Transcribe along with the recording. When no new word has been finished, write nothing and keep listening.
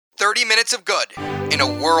30 minutes of good in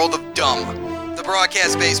a world of dumb. The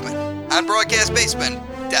Broadcast Basement on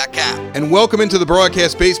BroadcastBasement.com. And welcome into the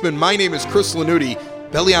Broadcast Basement. My name is Chris Lanuti.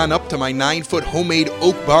 Belly on up to my 9-foot homemade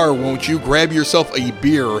oak bar, won't you? Grab yourself a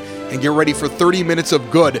beer and get ready for 30 minutes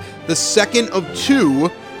of good. The second of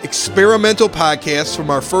two experimental podcasts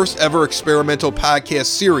from our first ever experimental podcast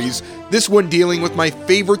series. This one dealing with my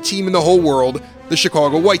favorite team in the whole world, the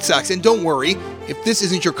Chicago White Sox. And don't worry, if this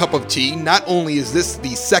isn't your cup of tea, not only is this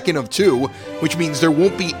the second of two, which means there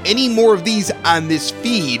won't be any more of these on this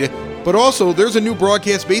feed, but also there's a new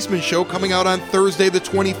Broadcast Basement show coming out on Thursday, the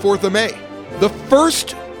 24th of May. The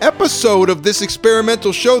first episode of this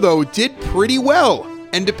experimental show, though, did pretty well.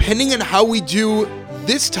 And depending on how we do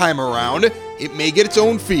this time around, it may get its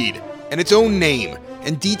own feed and its own name.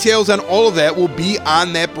 And details on all of that will be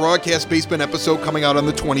on that Broadcast Basement episode coming out on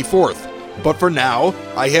the 24th. But for now,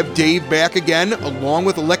 I have Dave back again, along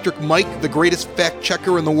with Electric Mike, the greatest fact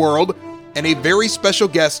checker in the world, and a very special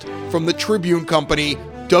guest from the Tribune Company,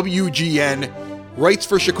 WGN, writes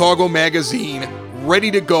for Chicago Magazine, ready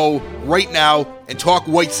to go right now and talk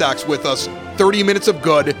White Sox with us. 30 minutes of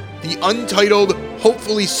good, the untitled,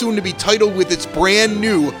 hopefully soon to be titled with its brand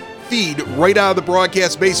new feed right out of the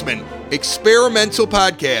Broadcast Basement, experimental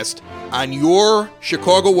podcast on your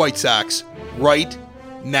Chicago White Sox right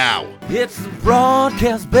now. It's the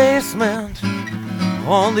Broadcast Basement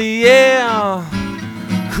on the air.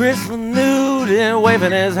 Chris Lanuti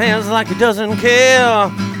waving his hands like he doesn't care.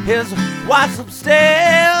 His wife's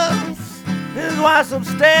upstairs. His wife's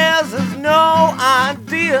upstairs has no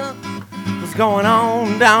idea what's going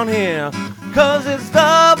on down here. 'Cause it's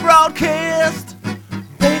the Broadcast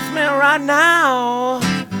Basement right now.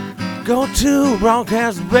 Go to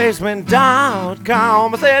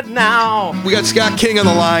BroadcastBasement.com. I said now. We got Scott King on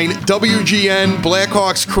the line, WGN,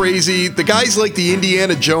 Blackhawks crazy. The guy's like the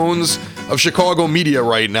Indiana Jones of Chicago media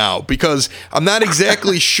right now, because I'm not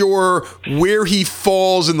exactly sure where he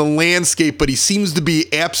falls in the landscape, but he seems to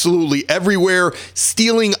be absolutely everywhere,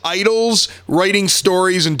 stealing idols, writing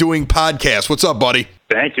stories, and doing podcasts. What's up, buddy?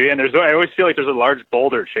 Thank you. And I always feel like there's a large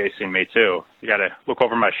boulder chasing me, too. You got to look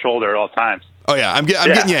over my shoulder at all times. Oh, yeah. I'm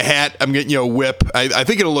getting you a hat. I'm getting you a whip. I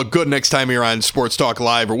think it'll look good next time you're on Sports Talk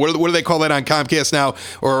Live. Or what do they call that on Comcast now?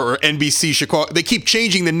 Or NBC Chicago? They keep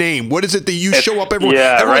changing the name. What is it that you show up every once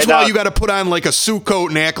in a while? You got to put on like a suit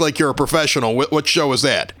coat and act like you're a professional. What show is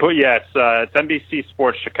that? But yeah, it's NBC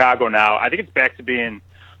Sports Chicago now. I think it's back to being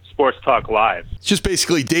Sports Talk Live. It's just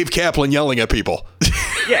basically Dave Kaplan yelling at people.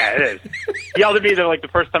 Yeah, it is. He yelled at me like the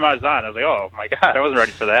first time I was on. I was like, oh my God, I wasn't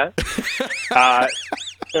ready for that.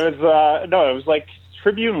 It was like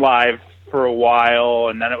Tribune Live for a while,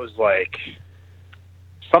 and then it was like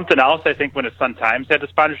something else, I think, when the Sun Times had the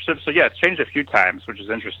sponsorship. So yeah, it's changed a few times, which is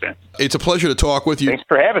interesting. It's a pleasure to talk with you. Thanks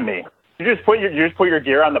for having me. You just put your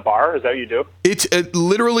gear on the bar? Is that what you do? It's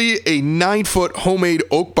literally a 9-foot homemade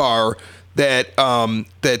oak bar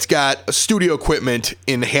that's got studio equipment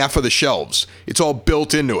in half of the shelves. It's all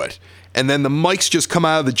built into it. And then the mics just come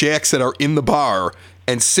out of the jacks that are in the bar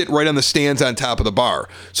and sit right on the stands on top of the bar.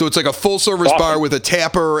 So it's like a full-service bar with a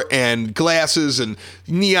tapper and glasses and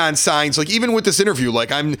neon signs. Like, even with this interview,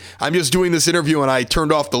 like I'm just doing this interview and I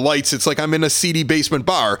turned off the lights. It's like I'm in a seedy basement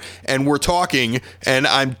bar and we're talking and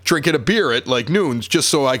I'm drinking a beer at like noon just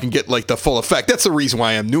so I can get like the full effect. That's the reason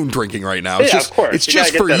why I'm noon drinking right now. It's of course. It's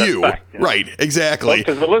just for you. Effect, you know? Right, exactly.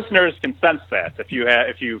 Because the listeners can sense that if you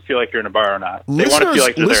feel like you're in a bar or not.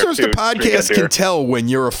 Listeners to podcasts can tell when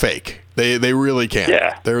you're a fake. They really can.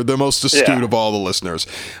 Yeah. They're the most astute of all the listeners.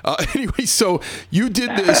 Anyway, so you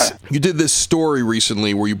did this story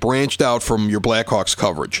recently where you branched out from your Blackhawks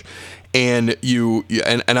coverage, and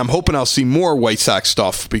and I'm hoping I'll see more White Sox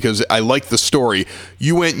stuff because I like the story.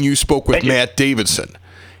 You went and you spoke with Matt Davidson.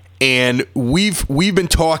 And we've been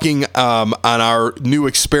talking on our new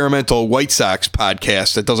experimental White Sox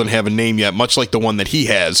podcast that doesn't have a name yet, much like the one that he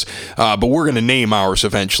has, but we're going to name ours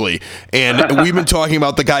eventually. And we've been talking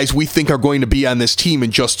about the guys we think are going to be on this team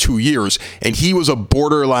in just 2 years. And he was a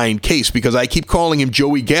borderline case because I keep calling him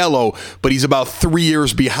Joey Gallo, but he's about 3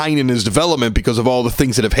 years behind in his development because of all the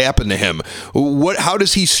things that have happened to him. How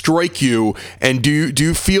does he strike you? And do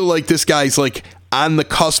you feel like this guy's like on the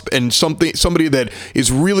cusp and somebody that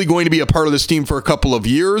is really going to be a part of this team for a couple of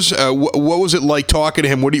years? What was it like talking to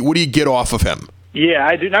him? What do you get off of him? Yeah,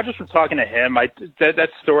 I do. Not just from talking to him. That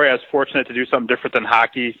story, I was fortunate to do something different than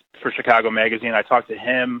hockey for Chicago Magazine. I talked to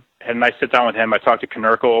him, had a nice sit down with him. I talked to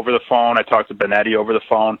Konerko over the phone. I talked to Benetti over the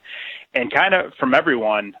phone. And kind of from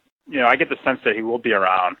everyone, I get the sense that he will be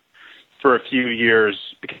around for a few years.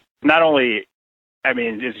 Because not only,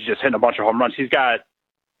 is he just hitting a bunch of home runs, he's got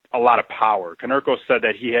a lot of power. Konerko said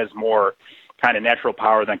that he has more kind of natural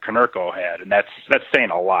power than Konerko had, and that's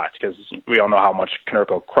saying a lot because we all know how much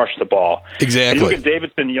Konerko crushed the ball. Exactly. And you look at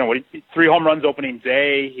Davidson, 3 home runs opening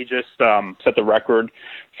day. He just set the record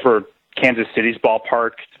for Kansas City's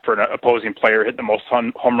ballpark for an opposing player, hit the most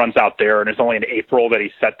home runs out there, and it's only in April that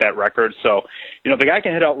he set that record. So, the guy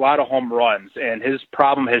can hit a lot of home runs, and his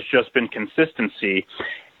problem has just been consistency.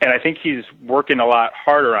 And I think he's working a lot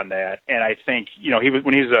harder on that. And I think,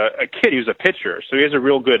 when he was a kid, he was a pitcher. So he has a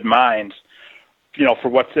real good mind, for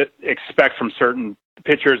what to expect from certain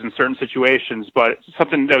pitchers in certain situations. But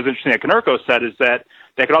something that was interesting that Konerko said is that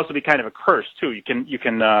could also be kind of a curse too. You can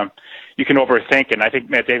overthink. And I think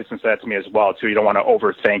Matt Davidson said that to me as well too. You don't want to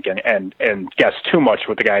overthink and guess too much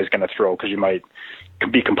what the guy is going to throw because you might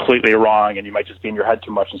be completely wrong and you might just be in your head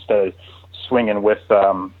too much instead of swinging with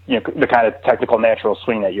the kind of technical natural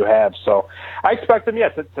swing that you have. So I expect him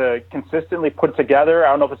to consistently put it together. I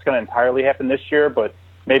don't know if it's going to entirely happen this year, but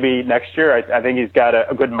maybe next year. I think he's got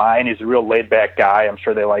a good mind. He's a real laid back guy. I'm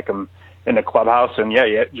sure they like him in the clubhouse, and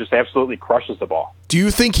he just absolutely crushes the ball. Do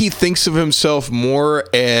you think he thinks of himself more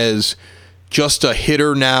as just a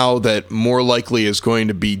hitter now that more likely is going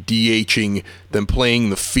to be DHing than playing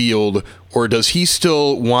the field, or does he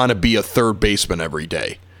still want to be a third baseman every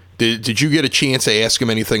day? Did you get a chance to ask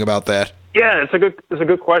him anything about that? Yeah, it's a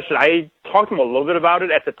good question. I talked to him a little bit about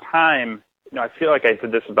it at the time. I feel like I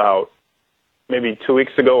did this about maybe 2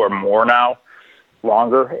 weeks ago or more now,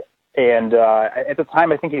 longer. And at the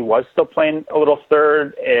time, I think he was still playing a little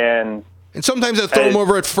third. And sometimes I throw him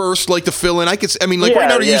over at first, like to fill in. Right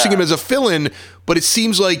now they're using him as a fill-in, but it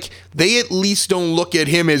seems like they at least don't look at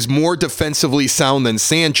him as more defensively sound than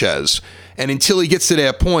Sanchez. And until he gets to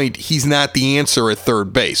that point, he's not the answer at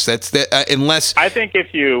third base. Unless I think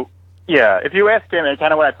if you ask him, and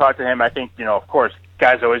kind of when I talk to him, I think of course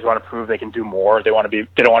guys always want to prove they can do more. They don't want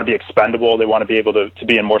to be expendable. They want to be able to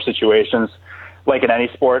be in more situations, like in any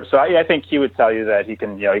sport. So I think he would tell you that he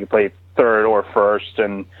can play third or first,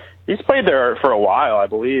 and he's played there for a while, I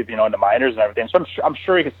believe, in the minors and everything. So I'm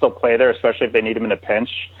sure he can still play there, especially if they need him in a pinch.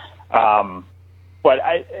 But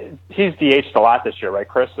he's DH'd a lot this year, right,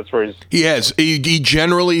 Chris? That's where he's... He has. He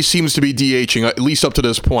generally seems to be DHing, at least up to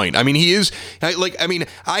this point. I mean, he is... I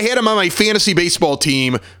had him on my fantasy baseball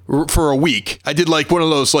team for a week. I did one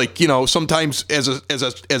of those, sometimes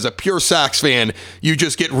as a pure Sox fan, you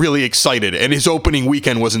just get really excited. And his opening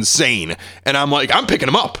weekend was insane. And I'm picking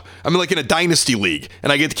him up. I'm in a dynasty league.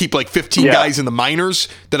 And I get to keep 15 guys in the minors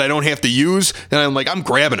that I don't have to use. And I'm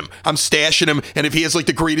grabbing him. I'm stashing him. And if he has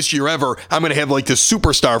the greatest year ever, I'm going to have the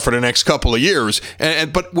superstar for the next couple of years.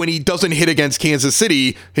 But when he doesn't hit against Kansas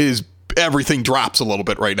City, everything drops a little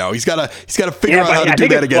bit right now. He's got to figure out how to do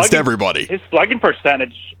that against everybody. His slugging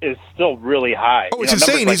percentage is still really high. Oh, it's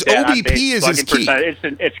insane. His OBP is his key.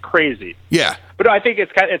 It's crazy. Yeah, but I think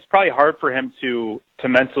it's probably hard for him to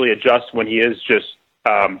mentally adjust when he is just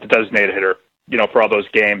the designated hitter. For all those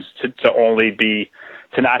games to only be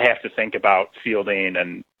to not have to think about fielding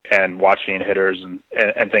and watching hitters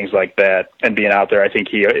and things like that and being out there. I think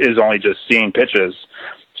he is only just seeing pitches,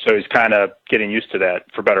 so he's kind of getting used to that,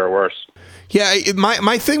 for better or worse. Yeah,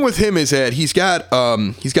 my thing with him is that he's got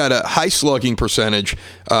a high slugging percentage,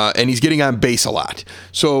 and he's getting on base a lot.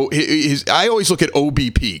 So I always look at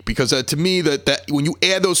OBP because to me that when you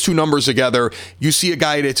add those two numbers together, you see a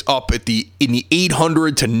guy that's up in the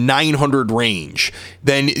 800 to 900 range.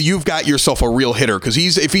 Then you've got yourself a real hitter because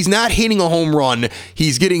if he's not hitting a home run,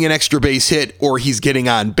 he's getting an extra base hit or he's getting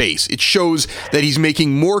on base. It shows that he's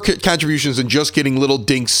making more contributions than just getting little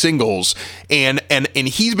dink singles, and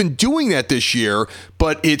he's been doing that this year,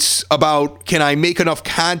 but it's about, can I make enough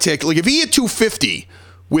contact? If he hit 250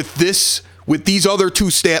 with these other two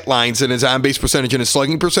stat lines and his on-base percentage and his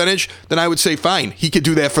slugging percentage, then I would say fine. He could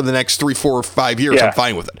do that for the next 3, 4, 5 years. Yeah. I'm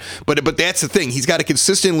fine with it. But that's the thing. He's got to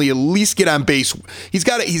consistently at least get on base. He's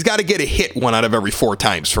got to get a hit 1 out of every 4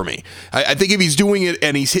 times for me. I think if he's doing it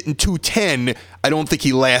and he's hitting 210, I don't think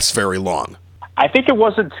he lasts very long. I think it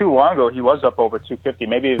wasn't too long ago. He was up over 250.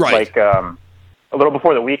 Maybe it was a little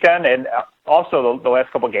before the weekend, and also the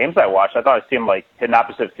last couple of games I watched, I thought I seen him hit an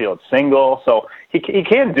opposite field single. So he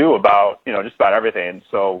can do about just about everything.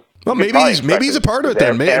 So maybe he's a part of it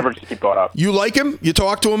then. Maybe average to keep going up. You like him? You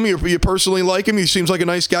talk to him? You personally like him? He seems like a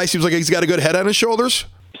nice guy. Seems like he's got a good head on his shoulders.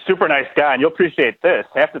 Super nice guy, and you'll appreciate this.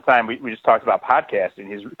 Half the time we just talked about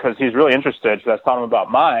podcasting. Because he's really interested. So I was telling him about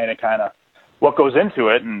mine and kind of what goes into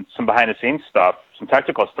it and some behind-the-scenes stuff, some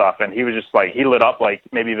technical stuff, and he was just he lit up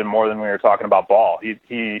maybe even more than we were talking about ball.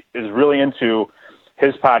 He is really into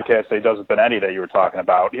his podcast that he does with Benetti that you were talking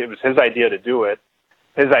about. It was his idea to do it,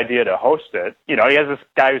 his idea to host it. You know, he has this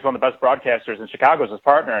guy who's one of the best broadcasters in Chicago as his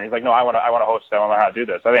partner, and he's like, no, I want to host it. I want to learn how to do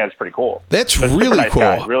this. I think that's pretty cool. That's But really super nice cool.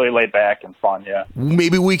 guy, really laid back and fun, yeah.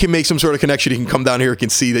 Maybe we can make some sort of connection. He can come down here and can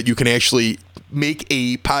see that you can actually make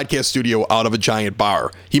a podcast studio out of a giant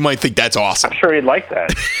bar. He might think that's awesome. I'm sure he'd like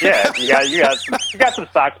that. Yeah, you got some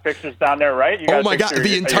Sox pictures down there, right? You got Oh my God!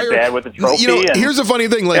 The entire your dad with the trophy. You know, and, here's a funny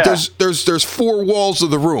thing. Like, Yeah. there's 4 walls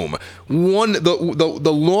of the room. One,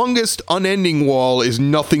 the longest unending wall is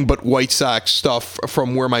nothing but White Sox stuff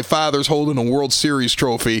from where my father's holding a World Series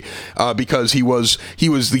trophy because he was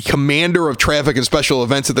the commander of traffic and special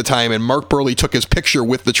events at the time, and Mark Burley took his picture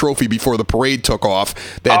with the trophy before the parade took off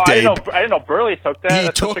that day. I didn't know Burley took that. He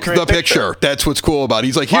That's such a took great the picture. That's what's cool about it.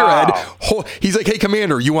 He's like, here, Wow. Ed. He's like, hey,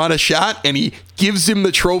 Commander, you want a shot? And he gives him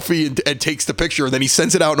the trophy and takes the picture. And then he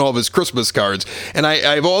sends it out in all of his Christmas cards. And I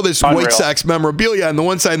have all this Unreal. White Sox memorabilia on the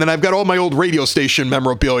one side. And then I've got all my old radio station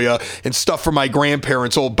memorabilia and stuff from my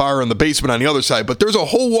grandparents' old bar in the basement on the other side. But there's a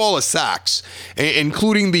whole wall of Sox,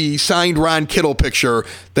 including the signed Ron Kittle picture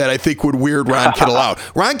that I think would weird Ron Kittle out.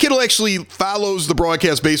 Ron Kittle actually follows the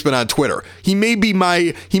Broadcast Basement on Twitter. He may be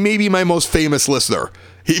my most famous listener.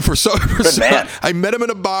 man. I met him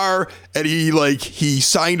in a bar and he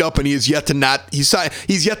signed up and he's yet to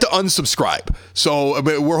unsubscribe. So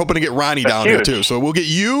we're hoping to get Ronnie down here huge. too. So we'll get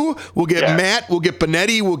you, we'll get Yeah. Matt, we'll get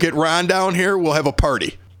Benetti, we'll get Ron down here. We'll have a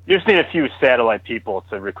party. You just need a few satellite people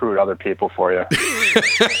to recruit other people for you.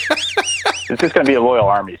 It's just going to be a loyal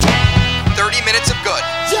army. 30 minutes of good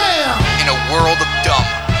Yeah! in a world of dumb.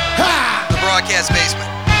 Ha! The Broadcast Basement.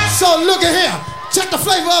 So look at here. Check the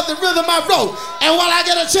flavor of the rhythm I wrote. And while I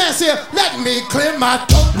get a chance here, let me clear my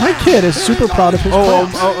throat. My kid is super proud of his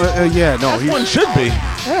plans. Yeah, no, he's One should be.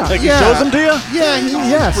 Yeah. Like, he shows them to you? yeah, he's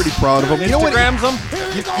Yes. pretty proud of him. You know what? Instagrams them?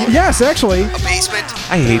 Yes, actually. A basement.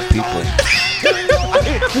 I hate people.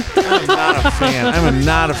 I'm not a fan. I'm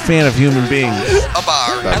not a fan of human beings. A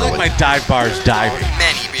bar. I like my dive bars diving.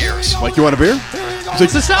 Many beers. Like, you want a beer?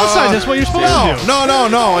 It's the South Side. That's what you're supposed to do. No,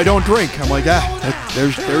 I don't drink. I'm like,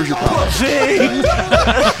 there's your problem.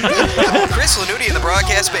 Chris Lanuti in the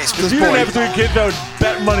Broadcast Basement. You didn't have 3 kids, I would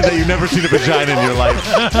bet money that you've never seen a vagina in your life.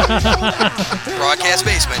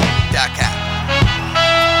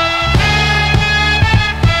 BroadcastBasement.com.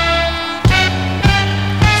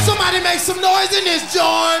 Somebody make some noise in this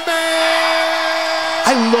joint, man.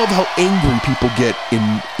 I love how angry people get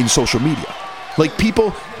in social media. Like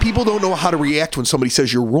people don't know how to react when somebody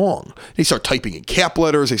says you're wrong. They start typing in cap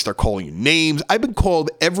letters. They start calling you names. I've been called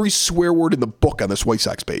every swear word in the book on this White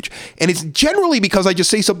Sox page. And it's generally because I just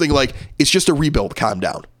say something like, it's just a rebuild, calm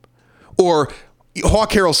down. Or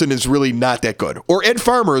Hawk Harrelson is really not that good. Or Ed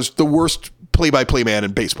Farmer is the worst play-by-play man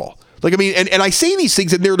in baseball. Like, I mean, and I say these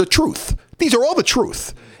things and they're the truth. These are all the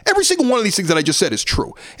truth. Every single one of these things that I just said is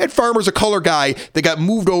true. Ed Farmer's a color guy that got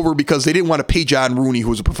moved over because they didn't want to pay John Rooney, who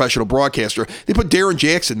was a professional broadcaster. They put Darren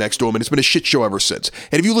Jackson next to him, and it's been a shit show ever since.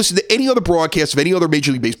 And if you listen to any other broadcast of any other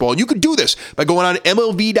Major League Baseball, and you can do this by going on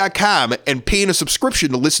MLB.com and paying a subscription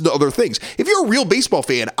to listen to other things. If you're a real baseball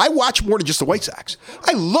fan, I watch more than just the White Sox.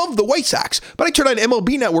 I love the White Sox, but I turn on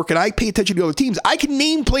MLB Network and I pay attention to other teams. I can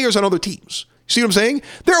name players on other teams. See what I'm saying?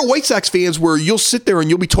 There are White Sox fans where you'll sit there and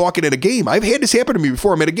you'll be talking at a game. I've had this happen to me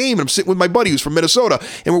before. I'm at a game and I'm sitting with my buddy who's from Minnesota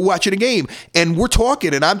and we're watching a game and we're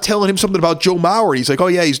talking and I'm telling him something about Joe Mauer. And he's like, oh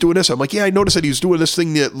yeah, he's doing this. I'm like, yeah, I noticed that he's doing this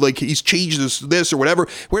thing that like he's changed this or whatever.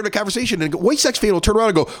 We're in a conversation and a White Sox fan will turn around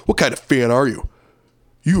and go, what kind of fan are you?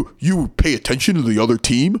 You pay attention to the other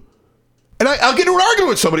team? And I'll get into an argument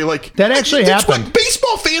with somebody like That actually that's happened. what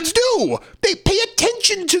baseball fans do. They pay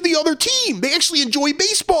attention to the other team. They actually enjoy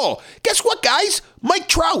baseball. Guess what, guys? Mike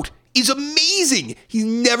Trout is amazing. He's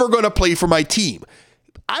never going to play for my team.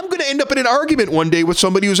 I'm going to end up in an argument one day with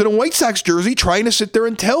somebody who's in a White Sox jersey trying to sit there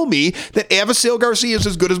and tell me that Avisail Garcia is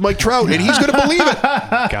as good as Mike Trout, and he's going to believe it.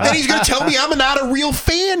 Then he's going to tell me I'm not a real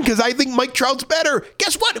fan because I think Mike Trout's better.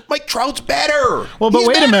 Guess what? Mike Trout's better. Well, but He's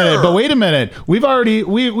wait better. a minute.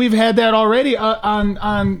 We've had that already on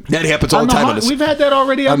That happens all on the time. Hawk, we've had that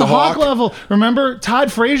already on the Hawk level. Remember, Todd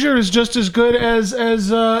Frazier is just as good as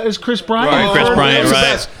Chris Bryant. Right, Chris Bryant, He's the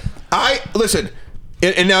right. best. Listen.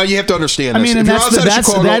 And now you have to understand this. I mean, if and you're that's outside the- of that's-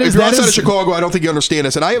 Chicago, that is- if you're that outside of is- Chicago, I don't think you understand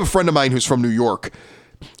this. And I have a friend of mine who's from New York,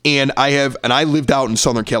 and I lived out in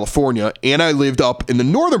Southern California, and I lived up in the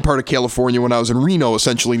northern part of California when I was in Reno,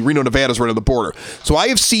 essentially. Reno, Nevada's right on the border. So I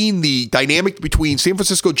have seen the dynamic between San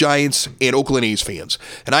Francisco Giants and Oakland A's fans,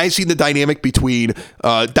 and I have seen the dynamic between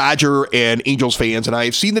Dodger and Angels fans, and I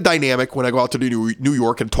have seen the dynamic when I go out to New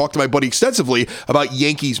York and talk to my buddy extensively about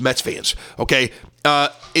Yankees Mets fans. Okay,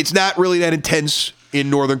 it's not really that intense in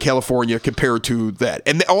Northern California compared to that.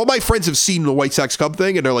 And all my friends have seen the White Sox Cub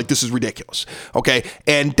thing, and they're like, this is ridiculous. Okay.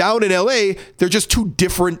 And down in LA, they're just two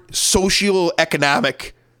different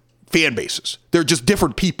socioeconomic fan bases. They're just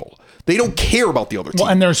different people. They don't care about the other team. Well,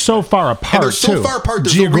 and they're so far apart. And they're so too. far apart.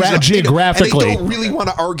 Geographically. And they don't really want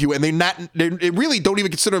to argue, and they really don't even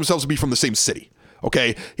consider themselves to be from the same city.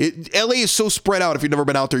 Okay? LA is so spread out. If you've never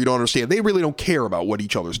been out there, you don't understand. They really don't care about what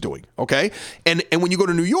each other's doing. Okay? And when you go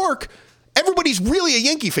to New York, everybody's really a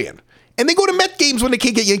Yankee fan. And they go to Met games when they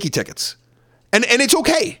can't get Yankee tickets. And it's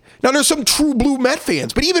okay. Now, there's some true blue Met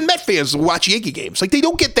fans, but even Met fans watch Yankee games. Like, they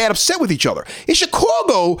don't get that upset with each other. In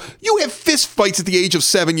Chicago, you have fist fights at the age of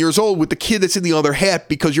 7 years old with the kid that's in the other hat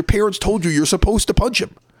because your parents told you you're supposed to punch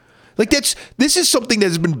him. Like, this is something that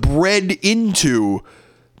has been bred into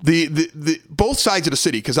the both sides of the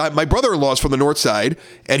city, because my brother-in-law is from the north side,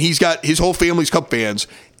 and he's got his whole family's Cub fans,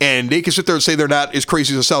 and they can sit there and say they're not as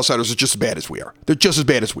crazy as the Southsiders. They're just as bad as we are. They're just as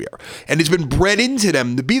bad as we are. And it's been bred into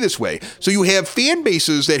them to be this way. So you have fan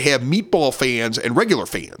bases that have meatball fans and regular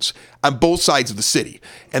fans on both sides of the city.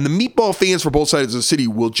 And the meatball fans for both sides of the city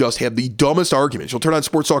will just have the dumbest arguments. You'll turn on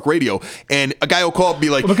Sports Talk Radio, and a guy will call up and be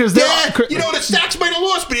like, because the Sox might have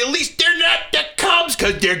lost, but at least they're not the Cubs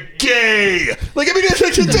because they're gay. Like, I mean,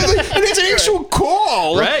 it's an actual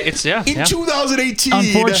call. Right. It's, yeah. In 2018.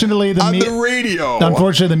 Unfortunately, on the radio.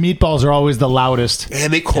 Unfortunately, the meatballs are always the loudest.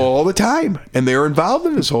 And they call all the time. And they're involved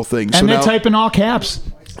in this whole thing. And they type in all caps.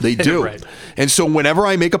 They do. Right. And so whenever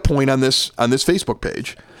I make a point on this Facebook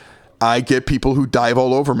page, I get people who dive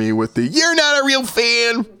all over me with the, you're not a real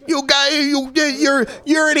fan. You guy,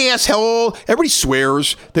 you're an asshole. Everybody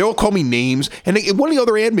swears. They all call me names. And one of the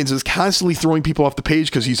other admins is constantly throwing people off the page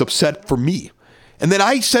because he's upset for me. And then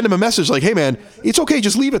I send him a message like, hey, man, it's okay.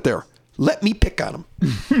 Just leave it there. Let me pick on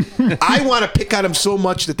him. I want to pick on him so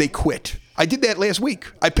much that they quit. I did that last week.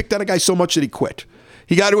 I picked on a guy so much that he quit.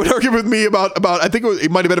 He got into an argument with me about I think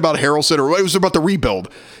it might have been about Harrelson, or it was about the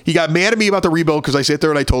rebuild. He got mad at me about the rebuild because I sat there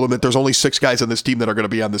and I told him that there's only 6 guys on this team that are going to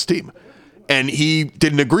be on this team. And he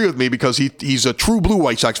didn't agree with me because he's a true blue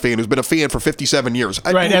White Sox fan who's been a fan for 57 years.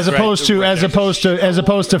 Right, as opposed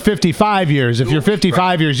to 55 years. If you're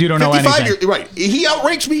 55 years, you don't know anything. Years, right. He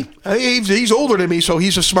outranks me. He's older than me, so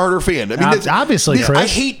he's a smarter fan. I mean, obviously, Chris. I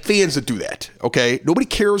hate fans that do that, okay? Nobody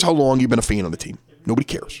cares how long you've been a fan of the team. Nobody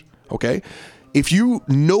cares, okay? If you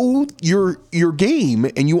know your game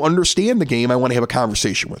and you understand the game, I want to have a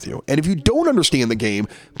conversation with you. And if you don't understand the game,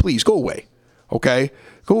 please go away, okay?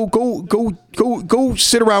 Go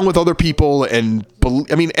sit around with other people and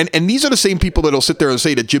these are the same people that'll sit there and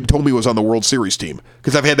say that Jim Thome was on the World Series team,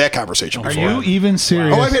 because I've had that conversation before. Are you even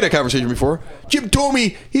serious? Oh, I've had that conversation before. Jim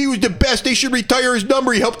Thome, he was the best. They should retire his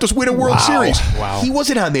number. He helped us win a World Series. Wow. He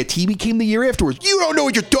wasn't on that team. He came the year afterwards. You don't know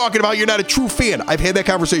what you're talking about. You're not a true fan. I've had that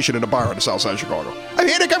conversation in a bar on the south side of Chicago. I've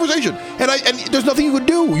had that conversation. And there's nothing you can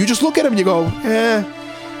do. You just look at him and you go,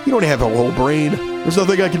 you don't have a whole brain. There's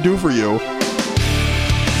nothing I can do for you.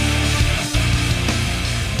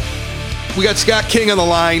 We got Scott King on the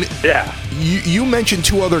line. Yeah. You mentioned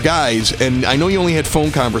 2 other guys, and I know you only had phone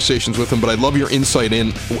conversations with them, but I'd love your insight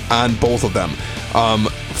on both of them.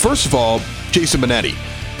 First of all, Jason Benetti.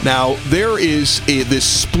 Now, there is this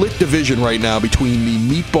split division right now between the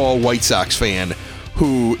meatball White Sox fan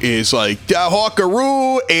who is like,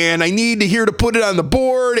 Hawkaroo, and I need to hear to put it on the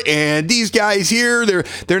board, and these guys here,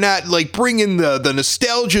 they're not like bringing the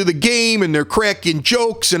nostalgia of the game, and they're cracking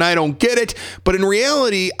jokes, and I don't get it. But in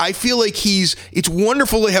reality, I feel like it's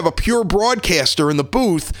wonderful to have a pure broadcaster in the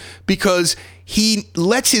booth, because he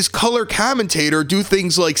lets his color commentator do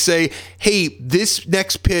things like say, hey, this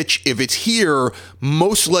next pitch, if it's here,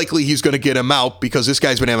 most likely he's going to get him out because this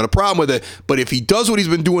guy's been having a problem with it. But if he does what he's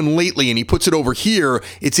been doing lately and he puts it over here,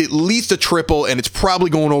 it's at least a triple, and it's probably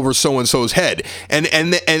going over so-and-so's head. And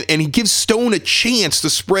he gives Stone a chance to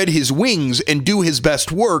spread his wings and do his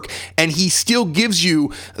best work, and he still gives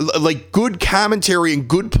you like good commentary and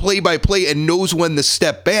good play-by-play and knows when to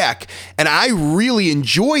step back. And I really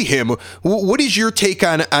enjoy him. What is your take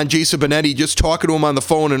on Jason Benetti, just talking to him on the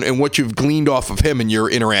phone and what you've gleaned off of him in your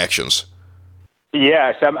interactions?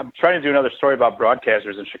 Yeah, so I'm trying to do another story about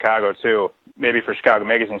broadcasters in Chicago too, maybe for Chicago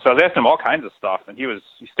Magazine. So I was asking him all kinds of stuff, and he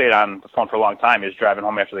stayed on the phone for a long time. He was driving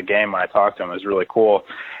home after the game when I talked to him. It was really cool.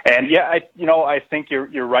 And yeah, I think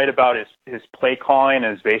you're right about his play calling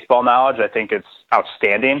and his baseball knowledge. I think it's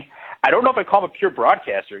outstanding. I don't know if I call him a pure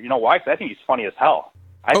broadcaster. You know why? Because I think he's funny as hell.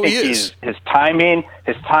 I think his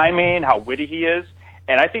timing, how witty he is,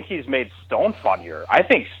 and I think he's made Stone funnier. I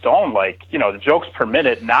think Stone, the jokes per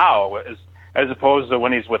minute now, as opposed to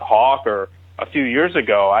when he's with Hawk or a few years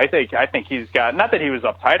ago. I think he's got, not that he was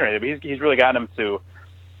uptight or anything, but he's really gotten him to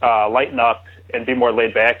lighten up and be more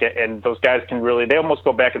laid back. And those guys can really, they almost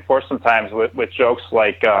go back and forth sometimes with jokes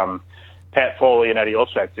like Pat Foley and Eddie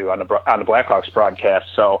Olczyk do on the Blackhawks broadcast.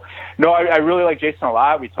 So, no, I really like Jason a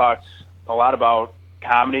lot. We talked a lot about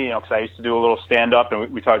comedy, because I used to do a little stand-up,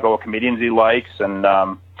 and we talked about what comedians he likes, and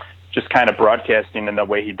just kind of broadcasting in the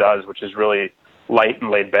way he does, which is really light and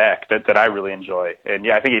laid back, that I really enjoy. And,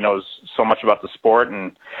 yeah, I think he knows so much about the sport.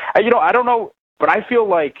 And, I don't know, but I feel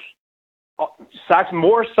like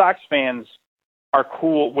more Sox fans are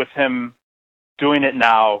cool with him doing it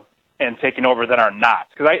now and taking over than are not.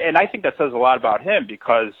 I think that says a lot about him,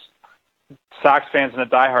 because Sox fans and the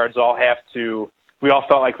diehards we all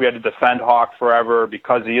felt like we had to defend Hawk forever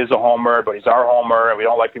because he is a homer, but he's our homer, and we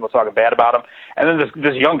don't like people talking bad about him. And then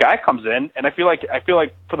this young guy comes in, and I feel like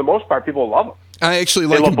for the most part, people love him. I actually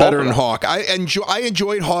like him better than Hawk. I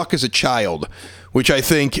enjoyed Hawk as a child, which I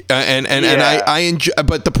think, I enjoy.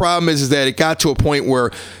 But the problem is that it got to a point where,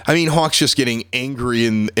 Hawk's just getting angry,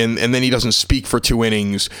 and then he doesn't speak for 2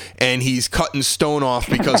 innings, and he's cutting Stone off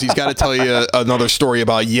because he's got to tell you another story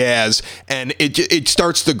about Yaz, and it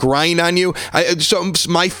starts to grind on you. So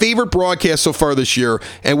my favorite broadcast so far this year,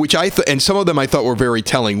 and which and some of them I thought were very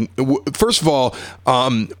telling. First of all,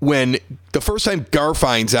 when the first time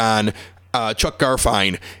Garfine's on. Chuck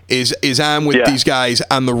Garfien is on with these guys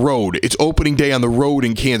on the road. It's opening day on the road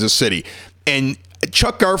in Kansas City, and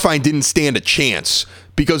Chuck Garfien didn't stand a chance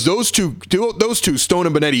because those two, Stone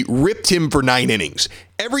and Benetti, ripped him for 9 innings.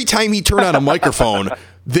 Every time he turned on a microphone,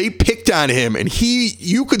 they picked on him, and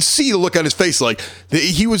you could see the look on his face, like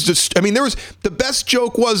he was just. The best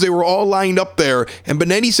joke was they were all lined up there, and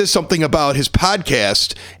Benetti says something about his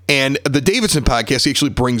podcast, and the Davidson podcast. He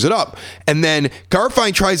actually brings it up, and then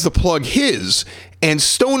Garfien tries to plug his, and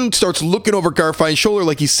Stone starts looking over Garfien's shoulder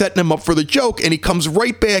like he's setting him up for the joke, and he comes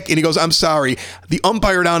right back and he goes, "I'm sorry, the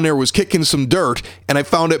umpire down there was kicking some dirt, and I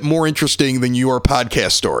found it more interesting than your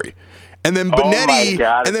podcast story." And then Benetti,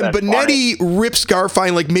 rips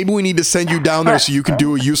Garfien like, maybe we need to send you down there so you can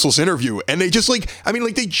do a useless interview. And they just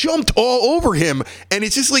they jumped all over him. And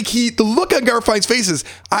it's just like the look on Garfien's face is,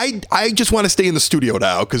 I just want to stay in the studio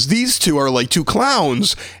now because these two are like two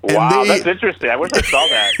clowns. Wow, that's interesting. I wish I saw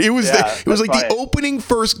that. It was the opening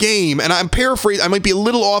first game, and I'm paraphrasing. I might be a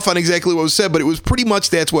little off on exactly what was said, but it was pretty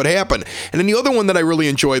much that's what happened. And then the other one that I really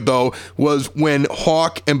enjoyed though was when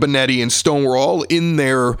Hawk and Benetti and Stone were all in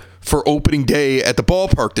there for opening day at the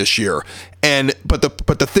ballpark this year. But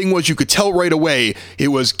the thing was, you could tell right away it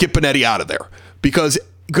was get Benetti out of there because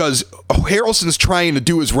Harrelson's trying to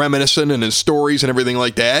do his reminiscent and his stories and everything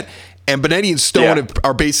like that, and Benetti and Stone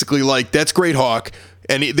are basically like, that's great, Hawk.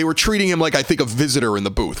 And they were treating him like, I think, a visitor in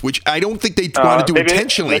the booth, which I don't think they want to do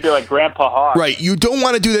intentionally. Maybe like Grandpa Hawk. Right. You don't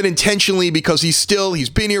want to do that intentionally because he's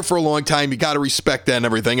been here for a long time. You got to respect that and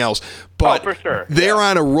everything else. But for sure. They're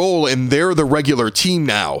on a roll, and they're the regular team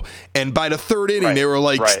now. And by the third inning, they were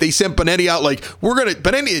like, they sent Benetti out like,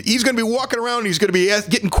 Benetti, he's going to be walking around, and he's going to be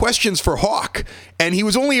getting questions for Hawk. And he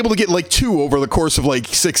was only able to get like 2 over the course of like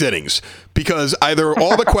 6 innings because either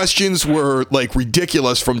all the questions were like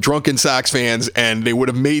ridiculous from drunken Sox fans, and they would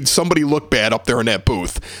have made somebody look bad up there in that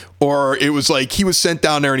booth, or it was like he was sent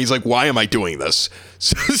down there and he's like, why am I doing this?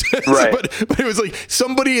 But it was like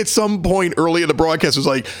somebody at some point early in the broadcast was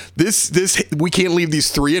like, this we can't leave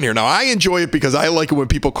these 3 in here. Now I enjoy it because I like it when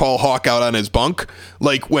people call Hawk out on his bunk,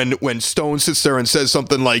 like when Stone sits there and says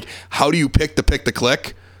something like, how do you pick the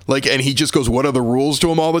click? Like, and he just goes, what are the rules to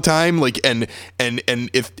him all the time? Like, and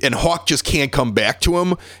Hawk just can't come back to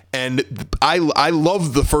him. And I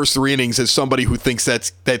love the first 3 innings as somebody who thinks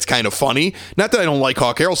that's kind of funny. Not that I don't like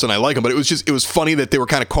Hawk Harrelson, I like him, but it was funny that they were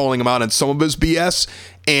kind of calling him out on some of his BS.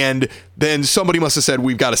 And then somebody must have said,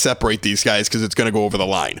 we've got to separate these guys because it's going to go over the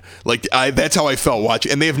line. Like, that's how I felt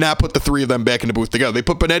watching. And they have not put the 3 of them back in the booth together. They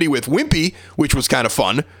put Benetti with Wimpy, which was kind of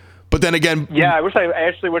fun. But then again, I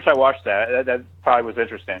actually wish I watched that. That probably was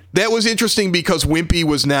interesting. That was interesting because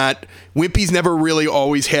Wimpy's never really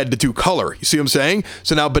always had to do color. You see what I'm saying?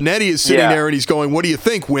 So now Benetti is sitting there and he's going, what do you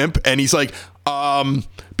think, Wimp? And he's like,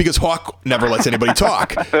 because Hawk never lets anybody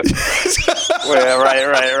talk. Right.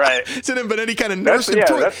 So then Benetti kind of nursed him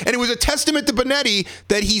through it. And it was a testament to Benetti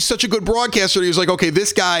that he's such a good broadcaster. He was like, okay,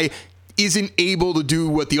 this guy isn't able to do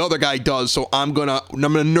what the other guy does, so I'm gonna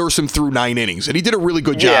nurse him through 9 innings, and he did a really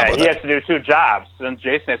good job. Yeah, he has to do 2 jobs, and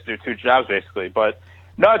Jason has to do 2 jobs basically. But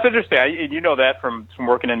no, it's interesting. You know that from from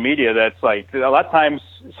working in media. That's like a lot of times.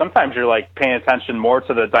 Sometimes you're like paying attention more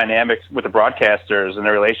to the dynamics with the broadcasters and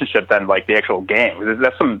the relationship than like the actual game.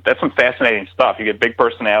 That's some fascinating stuff. You get big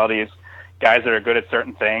personalities, guys that are good at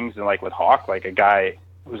certain things, and like with Hawk, like a guy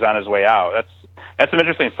who's on his way out. That's some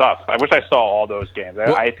interesting stuff. I wish I saw all those games.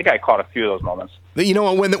 I think I caught a few of those moments. You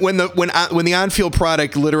know, when the on-field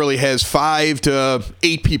product literally has 5 to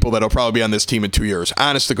 8 people that'll probably be on this team in 2 years,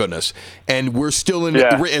 honest to goodness, and we're still in,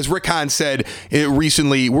 as Rick Hahn said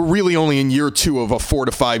recently, we're really only in year 2 of a 4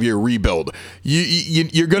 to 5 year rebuild.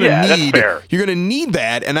 You're gonna need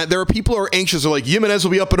that, and there are people who are anxious. They're like, Jimenez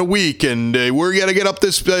will be up in a week, and we're gonna get up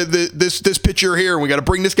this pitcher here, and we got to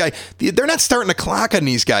bring this guy. They're not starting to clock on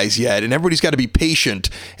these guys yet, and everybody's got to be patient,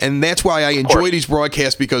 and that's why I enjoy these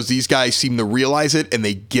broadcasts, because these guys seem to realize it and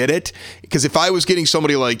they get it. Because if I was getting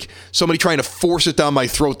somebody trying to force it down my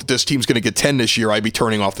throat that this team's going to get 10 this year, I'd be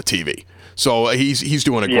turning off the TV. So he's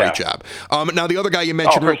doing a great job. Now the other guy you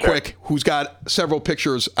mentioned quick, who's got several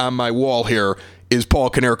pictures on my wall here, is Paul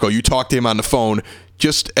Konerko. You talked to him on the phone.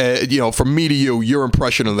 Just from me to you, your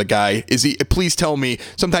impression of the guy is he? Please tell me.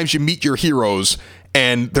 Sometimes you meet your heroes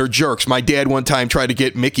and they're jerks. My dad one time tried to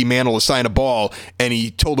get Mickey Mantle to sign a ball, and he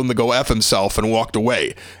told him to go F himself and walked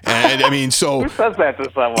away. And I mean, so who says that to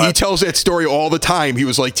someone? He tells that story all the time. He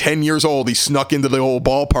was like 10 years old. He snuck into the old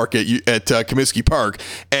ballpark at Comiskey Park,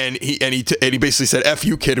 and he basically said "F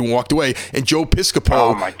you, kid," and walked away. And Joe Piscopo,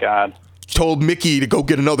 oh my God, told Mickey to go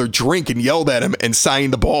get another drink and yelled at him and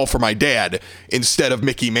signed the ball for my dad instead of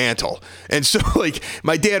Mickey Mantle. And so, like,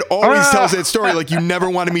 my dad always tells that story, like, you never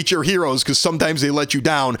want to meet your heroes because sometimes they let you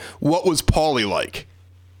down. What was Paulie like?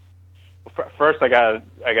 First, I gotta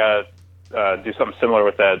do something similar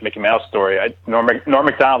with that Mickey Mantle story. Norm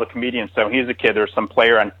Macdonald, the comedian, said when he was a kid, there was some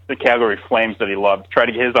player on the Calgary Flames that he loved. Tried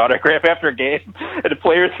to get his autograph after a game, and the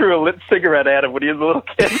player threw a lit cigarette at him when he was a little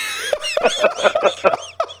kid.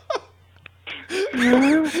 That's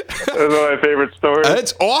one of my favorite stories.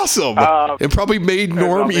 That's awesome. It probably made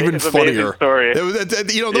Norm even funnier. Story. Those are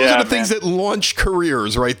the things that launch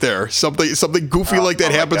careers right there. Something goofy like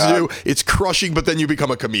that happens to you. It's crushing, but then you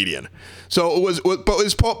become a comedian. So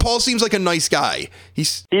Paul seems like a nice guy.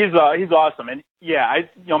 He's awesome. And yeah,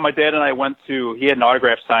 my dad and I he had an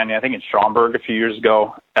autograph signing, I think in Schaumburg a few years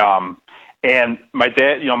ago. And my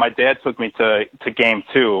dad took me to game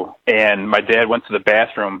 2, and my dad went to the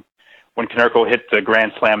bathroom when Konerko hit the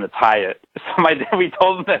grand slam to tie it. So we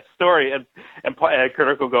told him that story, and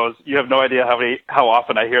Konerko goes, "You have no idea how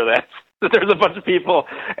often I hear that." There's a bunch of people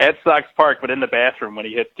at Sox Park, but in the bathroom when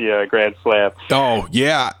he hit the grand slam. Oh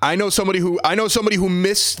yeah, I know somebody who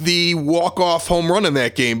missed the walk-off home run in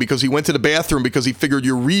that game because he went to the bathroom because he figured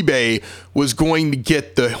Uribe was going to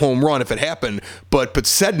get the home run if it happened, but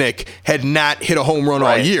Podsednik had not hit a home run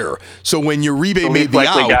all year. So when Uribe made the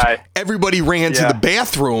out, everybody ran to the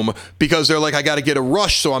bathroom because they're like, I got to get a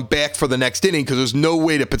rush, so I'm back for the next inning because there's no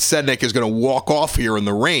way that Podsednik is going to walk off here in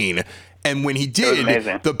the rain. And when he did,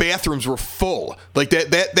 the bathrooms were full. Like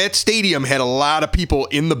that stadium had a lot of people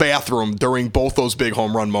in the bathroom during both those big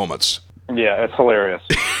home run moments. Yeah, it's hilarious.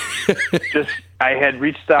 I had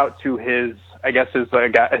reached out to his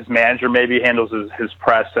manager, maybe handles his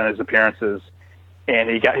press and his appearances, and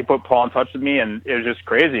he put Paul in touch with me, and it was just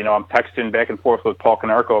crazy. I'm texting back and forth with Paul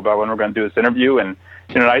Konerko about when we're going to do this interview, and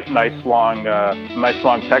nice long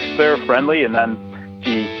text there, friendly, and then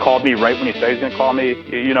he called me right when he said he was going to call me.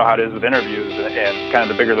 You know how it is with interviews, and kind of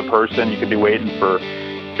the bigger the person, you could be waiting for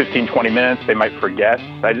 15, 20 minutes. They might forget.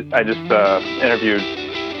 I just interviewed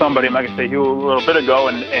somebody, I'm not going to say who, a little bit ago,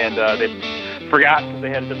 and they forgot because they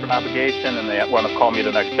had a different obligation, and they wanted to call me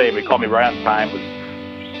the next day. But he called me right on time, was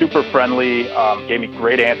super friendly, gave me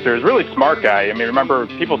great answers, really smart guy. I mean, remember,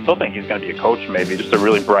 people still think he's going to be a coach, maybe, just a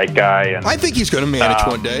really bright guy. And I think he's going to manage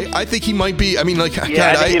one day. I think he might be. I mean, like,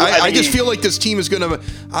 I just feel like this team is going to.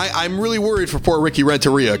 I'm really worried for poor Ricky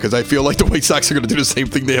Renteria because I feel like the White Sox are going to do the same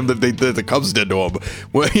thing to him that the Cubs did to him.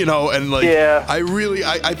 Well, and like,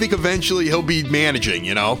 I think eventually he'll be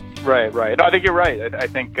managing. Right. No, I think you're right. I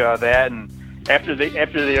think that and. After the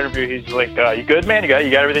interview, he's like, "You good, man? You got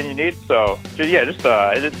everything you need." So,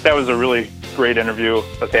 that was a really great interview.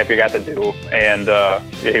 I was happy I got to do, and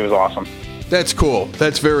he was awesome. That's cool.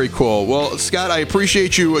 That's very cool. Well, Scott, I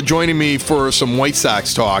appreciate you joining me for some White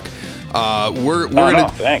Sox talk. We're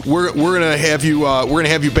gonna have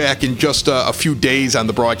you back in just a few days on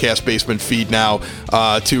the Broadcast Basement feed now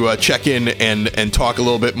to check in and talk a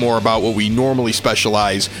little bit more about what we normally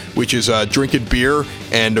specialize, which is drinking beer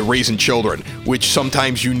and raising children, which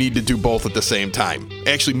sometimes you need to do both at the same time.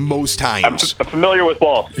 Actually, most times. I'm familiar with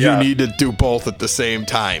both. You need to do both at the same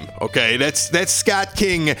time. Okay, that's Scott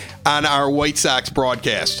King on our White Sox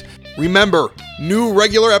broadcast. Remember, new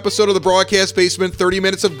regular episode of the Broadcast Basement, 30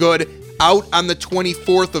 Minutes of Good, out on the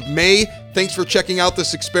 24th of May. Thanks for checking out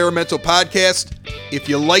this experimental podcast. If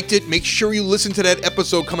you liked it, make sure you listen to that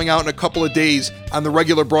episode coming out in a couple of days on the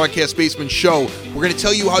regular Broadcast Basement show. We're going to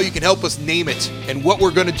tell you how you can help us name it and what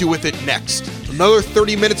we're going to do with it next. Remember Another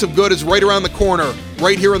 30 minutes of good is right around the corner,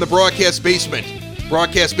 right here in the Broadcast Basement.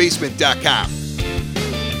 BroadcastBasement.com.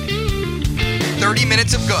 30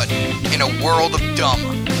 minutes of good in a world of dumb.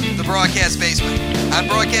 The Broadcast Basement on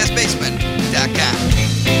BroadcastBasement.com.